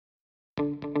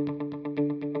Morning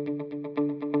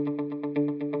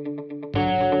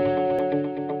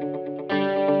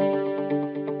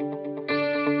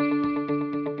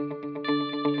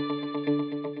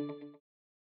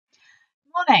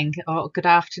or good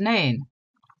afternoon.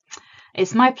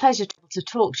 It's my pleasure to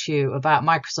talk to you about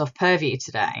Microsoft Purview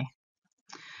today.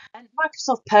 And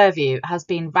Microsoft Purview has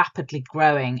been rapidly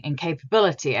growing in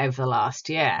capability over the last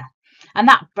year. And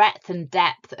that breadth and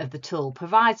depth of the tool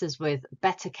provides us with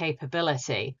better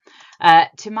capability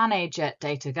to manage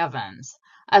data governance,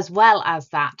 as well as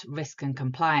that risk and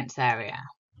compliance area.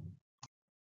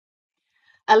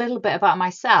 A little bit about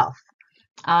myself.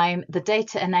 I'm the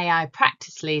Data and AI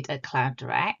Practice Lead at Cloud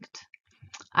Direct.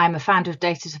 I'm a founder of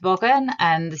Data Toboggan,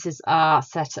 and this is our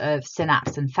set of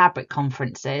Synapse and Fabric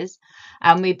conferences.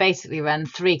 And we basically run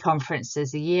 3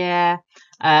 conferences a year.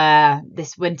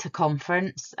 This winter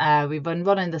conference, we've been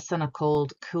running the summer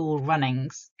called Cool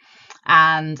Runnings,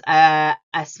 and a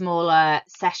smaller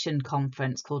session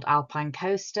conference called Alpine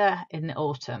Coaster in the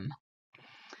autumn.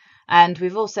 And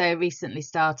we've also recently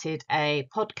started a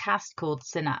podcast called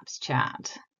Synapse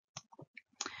Chat.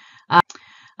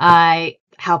 I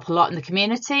help a lot in the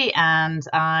community, and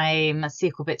I'm a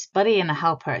SQL Bits buddy and a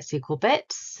helper at SQL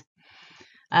Bits.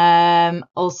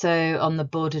 Also on the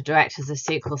board of directors of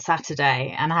SQL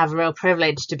Saturday, and I have a real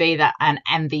privilege to be an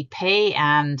MVP,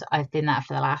 and I've been that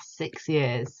for the last 6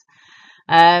 years.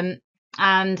 And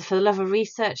for the love of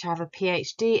research, I have a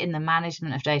PhD in the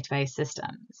management of database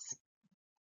systems.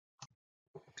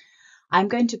 I'm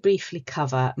going to briefly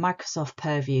cover Microsoft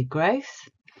Purview growth,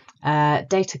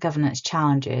 data governance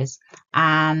challenges,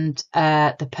 and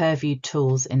the Purview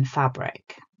tools in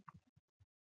Fabric.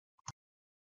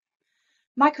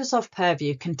 Microsoft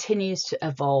Purview continues to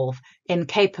evolve in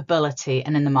capability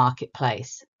and in the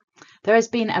marketplace. There has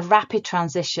been a rapid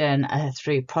transition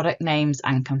through product names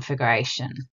and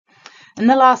configuration. In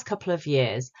the last couple of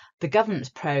years, the governance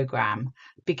program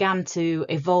began to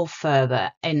evolve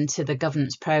further into the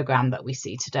governance program that we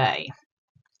see today.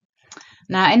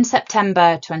 Now, in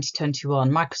September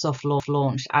 2021, Microsoft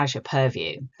launched Azure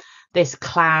Purview, this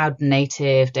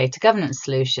cloud-native data governance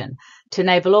solution to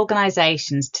enable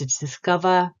organizations to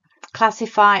discover,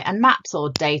 classify, and map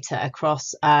sort data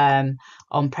across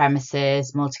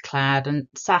on-premises, multi-cloud, and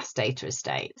SaaS data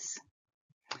estates.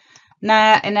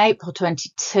 Now, in April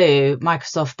 22,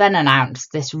 Microsoft then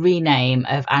announced this rename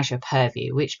of Azure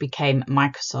Purview, which became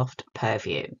Microsoft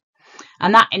Purview.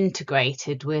 And that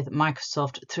integrated with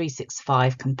Microsoft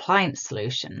 365 compliance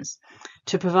solutions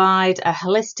to provide a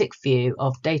holistic view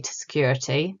of data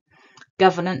security,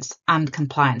 governance, and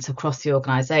compliance across the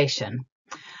organization.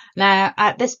 Now,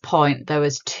 at this point, there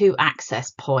was 2 access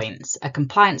points, a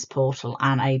compliance portal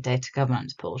and a data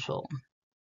governance portal.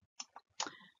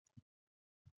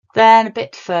 Then a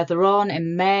bit further on,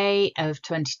 in May of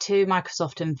 22,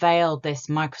 Microsoft unveiled this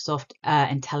Microsoft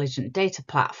Intelligent Data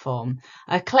Platform,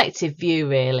 a collective view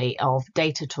really of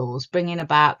data tools, bringing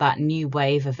about that new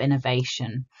wave of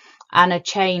innovation and a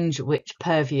change which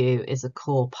Purview is a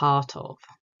core part of.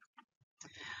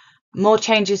 More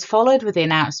changes followed with the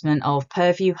announcement of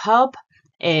Purview Hub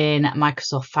in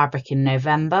Microsoft Fabric in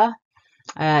November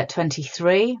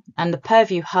 23, and the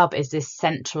Purview Hub is this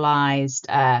centralized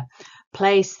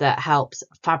place that helps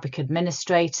Fabric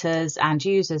administrators and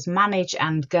users manage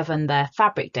and govern their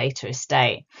Fabric data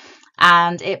estate,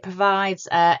 and it provides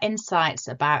insights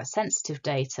about sensitive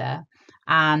data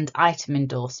and item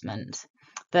endorsement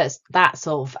that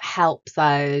sort of help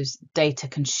those data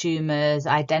consumers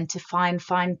identify and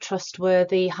find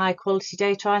trustworthy high quality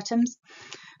data items.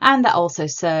 And that also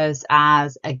serves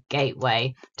as a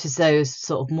gateway to those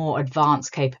sort of more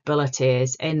advanced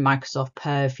capabilities in Microsoft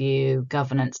Purview,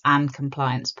 governance and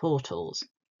compliance portals.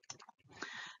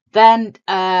 Then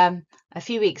a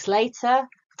few weeks later,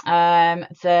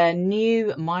 the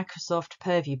new Microsoft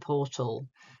Purview portal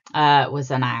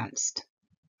was announced.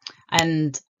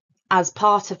 And as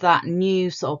part of that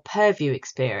new sort of Purview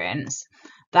experience,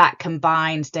 that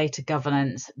combines data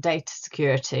governance, data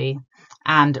security,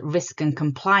 and risk and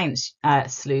compliance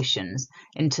solutions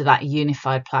into that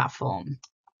unified platform.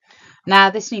 Now,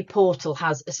 this new portal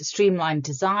has a streamlined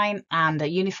design and a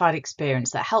unified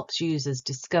experience that helps users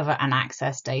discover and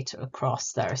access data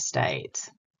across their estate.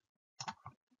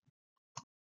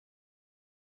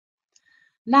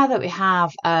 Now that we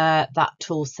have that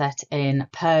tool set in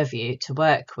Purview to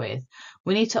work with,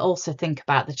 we need to also think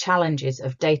about the challenges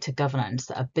of data governance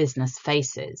that a business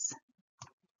faces.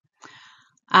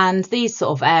 And these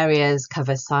sort of areas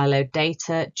cover siloed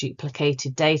data,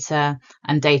 duplicated data,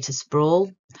 and data sprawl,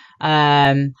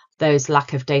 those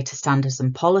lack of data standards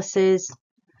and policies,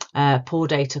 poor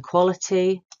data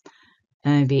quality,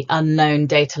 Maybe unknown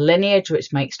data lineage,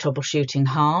 which makes troubleshooting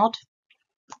hard.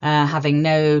 Having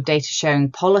no data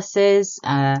sharing policies.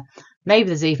 Maybe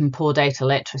there's even poor data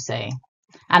literacy.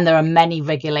 And there are many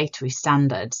regulatory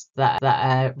standards that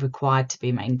are required to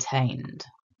be maintained.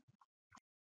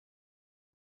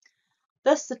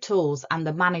 Thus, the tools and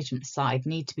the management side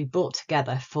need to be brought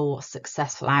together for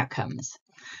successful outcomes.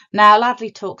 Now,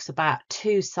 Ladley talks about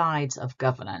two sides of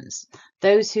governance,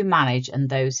 those who manage and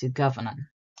those who govern.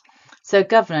 So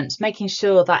governance, making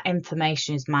sure that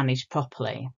information is managed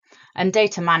properly, and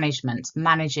data management,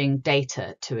 managing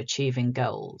data to achieving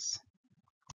goals.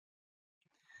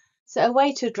 So a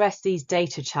way to address these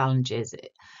data challenges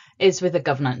is with a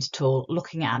governance tool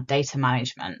looking at data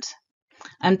management.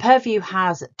 And Purview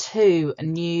has two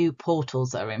new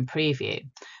portals that are in preview.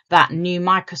 That new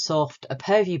Microsoft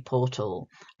Purview portal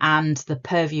and the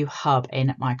Purview Hub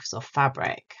in Microsoft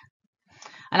Fabric.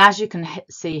 And as you can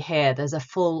see here, there's a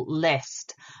full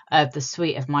list of the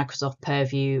suite of Microsoft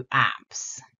Purview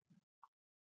apps.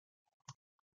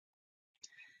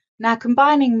 Now,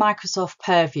 combining Microsoft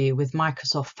Purview with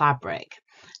Microsoft Fabric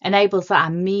enables that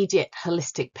immediate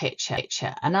holistic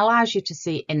picture and allows you to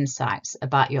see insights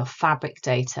about your Fabric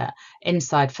data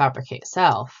inside Fabric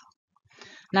itself.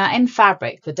 Now, in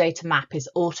Fabric, the data map is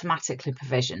automatically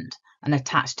provisioned and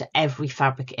attached to every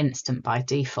Fabric instance by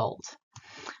default.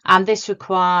 And this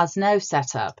requires no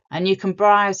setup, and you can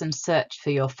browse and search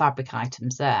for your Fabric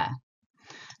items there.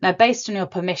 Now, based on your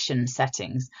permission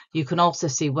settings, you can also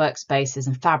see workspaces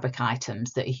and Fabric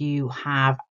items that you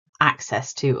have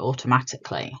access to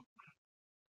automatically.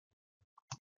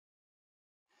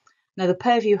 Now, the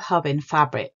Purview Hub in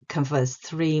Fabric covers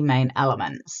three main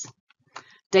elements: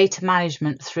 data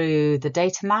management through the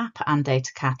data map and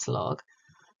data catalog,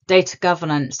 data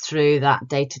governance through that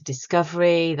data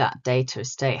discovery, that data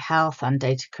estate health and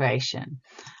data creation,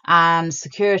 and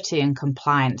security and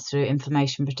compliance through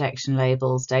information protection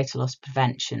labels, data loss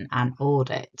prevention and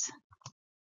audit.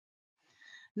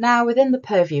 Now, within the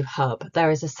Purview Hub, there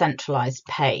is a centralized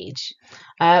page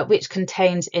which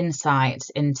contains insights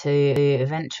into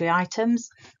inventory items,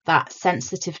 that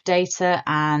sensitive data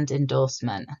and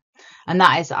endorsement, and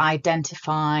that is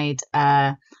identified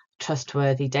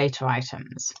trustworthy data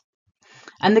items.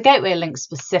 And the gateway links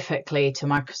specifically to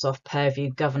Microsoft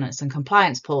Purview governance and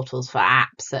compliance portals for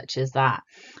apps such as that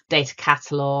data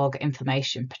catalog,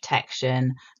 information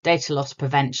protection, data loss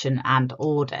prevention and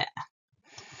audit.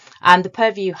 And the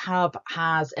Purview Hub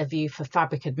has a view for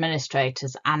Fabric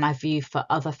administrators and a view for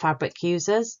other Fabric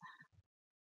users.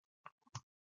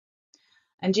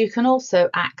 And you can also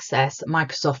access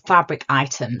Microsoft Fabric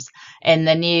items in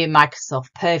the new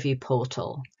Microsoft Purview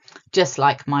portal, just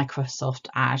like Microsoft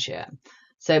Azure.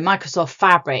 So Microsoft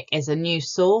Fabric is a new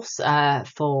source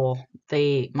for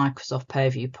the Microsoft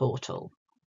Purview portal.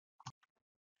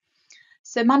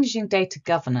 So managing data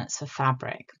governance for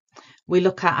Fabric, we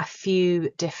look at a few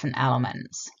different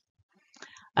elements.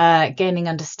 Gaining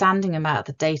understanding about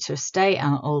the data estate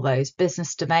and all those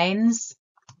business domains.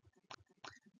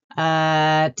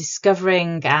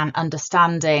 Discovering and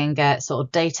understanding sort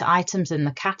of data items in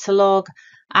the catalogue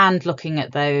and looking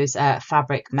at those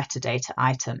Fabric metadata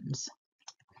items.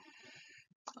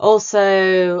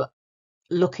 Also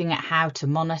looking at how to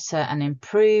monitor and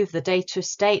improve the data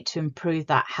estate to improve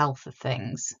that health of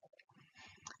things.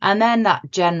 And then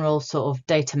that general sort of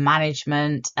data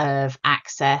management of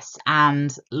access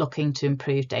and looking to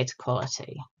improve data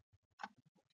quality.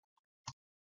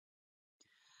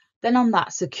 Then on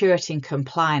that security and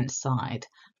compliance side,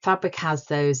 Fabric has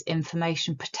those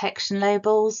information protection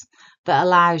labels that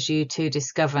allows you to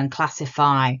discover and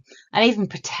classify and even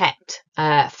protect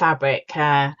Fabric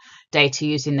data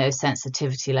using those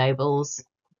sensitivity labels.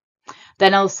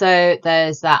 Then also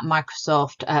there's that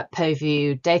Microsoft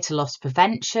Purview data loss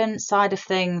prevention side of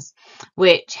things,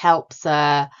 which helps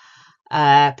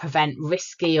prevent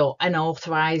risky or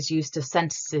unauthorized use of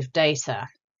sensitive data.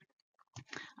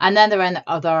 And then there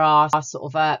are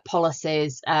sort of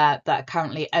policies that are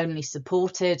currently only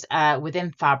supported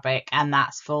within Fabric, and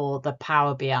that's for the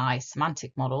Power BI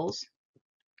semantic models.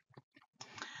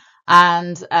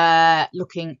 And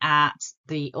looking at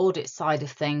the audit side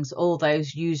of things, all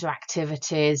those user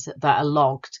activities that are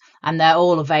logged, and they're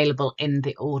all available in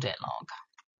the audit log.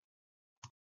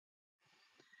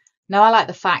 Now, I like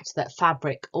the fact that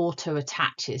Fabric auto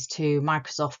attaches to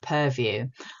Microsoft Purview,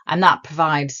 and that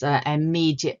provides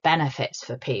immediate benefits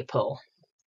for people.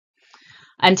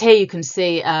 And here you can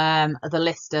see the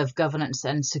list of governance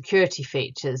and security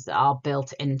features that are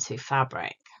built into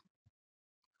Fabric.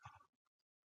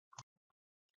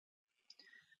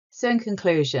 So in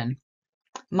conclusion,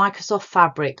 Microsoft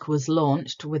Fabric was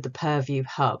launched with the Purview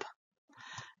Hub.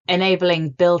 enabling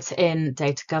built-in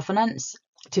data governance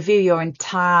to view your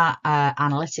entire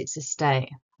analytics estate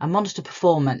and monitor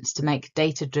performance to make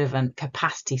data-driven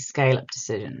capacity scale-up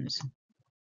decisions.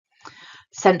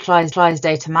 Centralized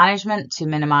data management to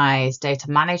minimize data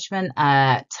management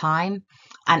time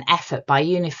and effort by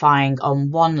unifying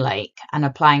on one lake and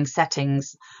applying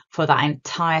settings for that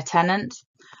entire tenant,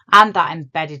 and that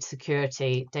embedded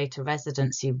security, data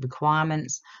residency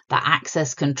requirements, that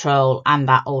access control, and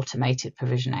that automated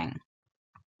provisioning.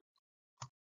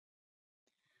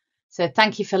 So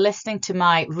thank you for listening to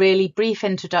my really brief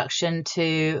introduction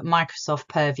to Microsoft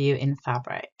Purview in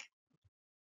Fabric.